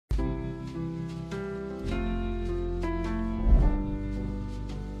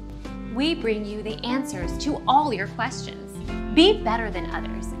we bring you the answers to all your questions. Be better than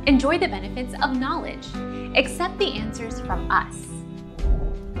others. Enjoy the benefits of knowledge. Accept the answers from us.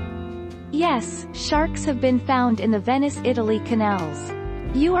 Yes, sharks have been found in the Venice, Italy canals.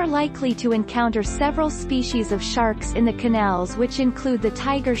 You are likely to encounter several species of sharks in the canals, which include the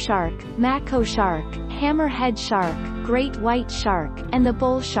tiger shark, mako shark, hammerhead shark, great white shark, and the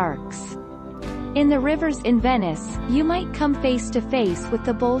bull sharks. In the rivers in Venice, you might come face to face with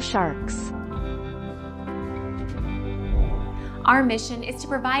the bull sharks. Our mission is to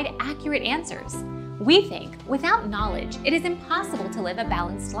provide accurate answers. We think without knowledge, it is impossible to live a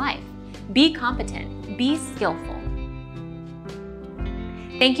balanced life. Be competent, be skillful.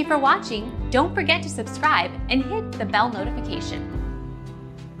 Thank you for watching. Don't forget to subscribe and hit the bell notification.